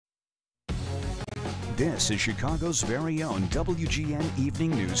This is Chicago's very own WGN Evening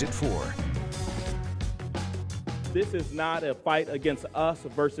News at 4. This is not a fight against us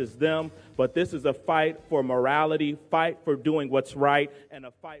versus them, but this is a fight for morality, fight for doing what's right, and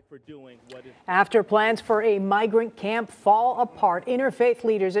a fight for doing what is. After plans for a migrant camp fall apart, interfaith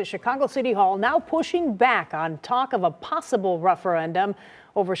leaders at Chicago City Hall now pushing back on talk of a possible referendum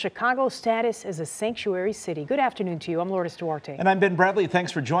over Chicago's status as a sanctuary city. Good afternoon to you. I'm Lourdes Duarte. And I'm Ben Bradley. Thanks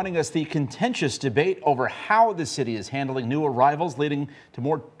for joining us. The contentious debate over how the city is handling new arrivals, leading to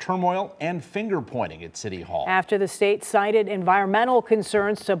more turmoil and finger pointing at City Hall. After the state cited environmental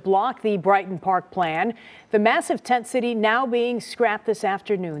concerns to block the Brighton Park plan, the massive tent city now being scrapped this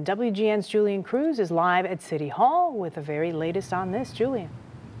afternoon. WGN's Julian Cruz is live at City Hall with the very latest on this. Julian.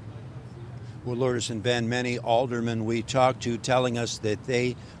 Well, Lourdes and Ben, many aldermen we talked to telling us that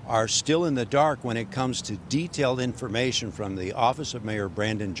they are still in the dark when it comes to detailed information from the office of Mayor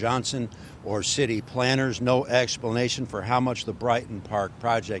Brandon Johnson or city planners. No explanation for how much the Brighton Park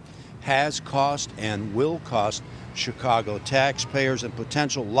project has cost and will cost Chicago taxpayers, and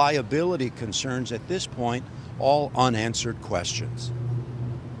potential liability concerns at this point, all unanswered questions.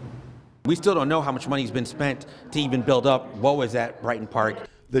 We still don't know how much money has been spent to even build up what was at Brighton Park.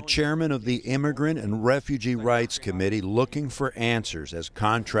 The chairman of the Immigrant and Refugee Rights Committee looking for answers as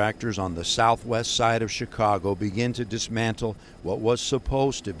contractors on the southwest side of Chicago begin to dismantle what was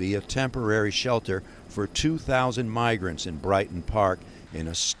supposed to be a temporary shelter for 2,000 migrants in Brighton Park. In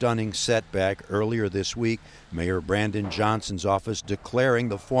a stunning setback earlier this week, Mayor Brandon Johnson's office declaring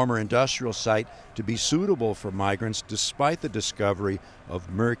the former industrial site to be suitable for migrants despite the discovery of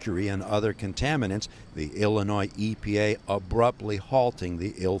mercury and other contaminants, the Illinois EPA abruptly halting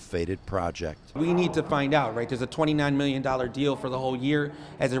the ill-fated project. We need to find out, right? There's a $29 million deal for the whole year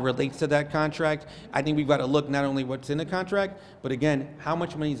as it relates to that contract. I think we've got to look not only what's in the contract, but again, how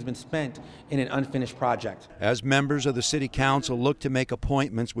much money has been spent in an unfinished project. As members of the City Council look to make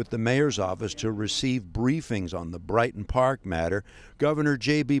appointments with the mayor's office to receive briefings on the Brighton Park matter, Governor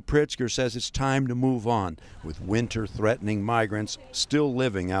J.B. Pritzker says it's time to move on, with winter-threatening migrants still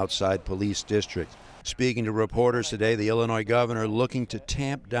living outside police districts. Speaking to reporters today, the Illinois governor looking to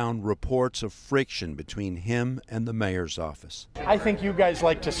tamp down reports of friction between him and the mayor's office. I think you guys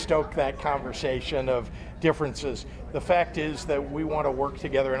like to stoke that conversation of differences. The fact is that we want to work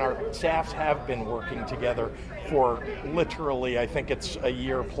together, and our staffs have been working together for literally, I think it's a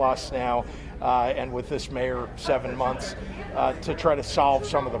year plus now, and with this mayor 7 months, to try to solve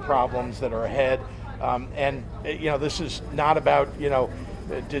some of the problems that are ahead. And this is not about,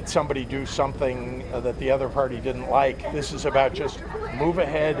 did somebody do something that the other party didn't like? This is about just move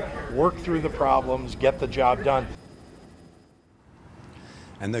ahead, work through the problems, get the job done.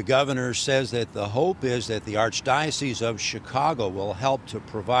 And the governor says that the hope is that the Archdiocese of Chicago will help to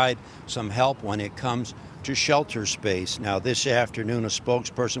provide some help when it comes to shelter space. Now, this afternoon, a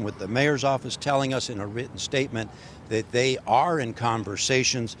spokesperson with the mayor's office telling us in a written statement that they are in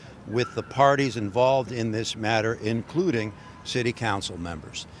conversations with the parties involved in this matter, including City Council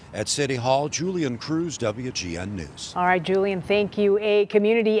members. At City Hall, Julian Cruz, WGN News. All right, Julian, thank you. A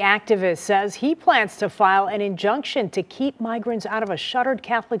community activist says he plans to file an injunction to keep migrants out of a shuttered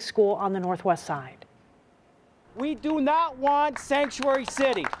Catholic school on the northwest side. We do not want sanctuary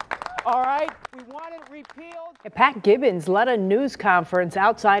city. All right, we want it repealed. Pat Gibbons led a news conference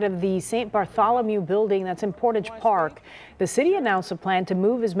outside of the St. Bartholomew building that's in Portage Park. The city announced a plan to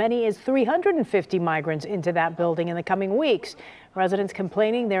move as many as 350 migrants into that building in the coming weeks. Residents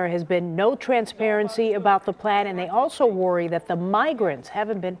complaining there has been no transparency about the plan, and they also worry that the migrants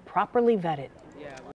haven't been properly vetted.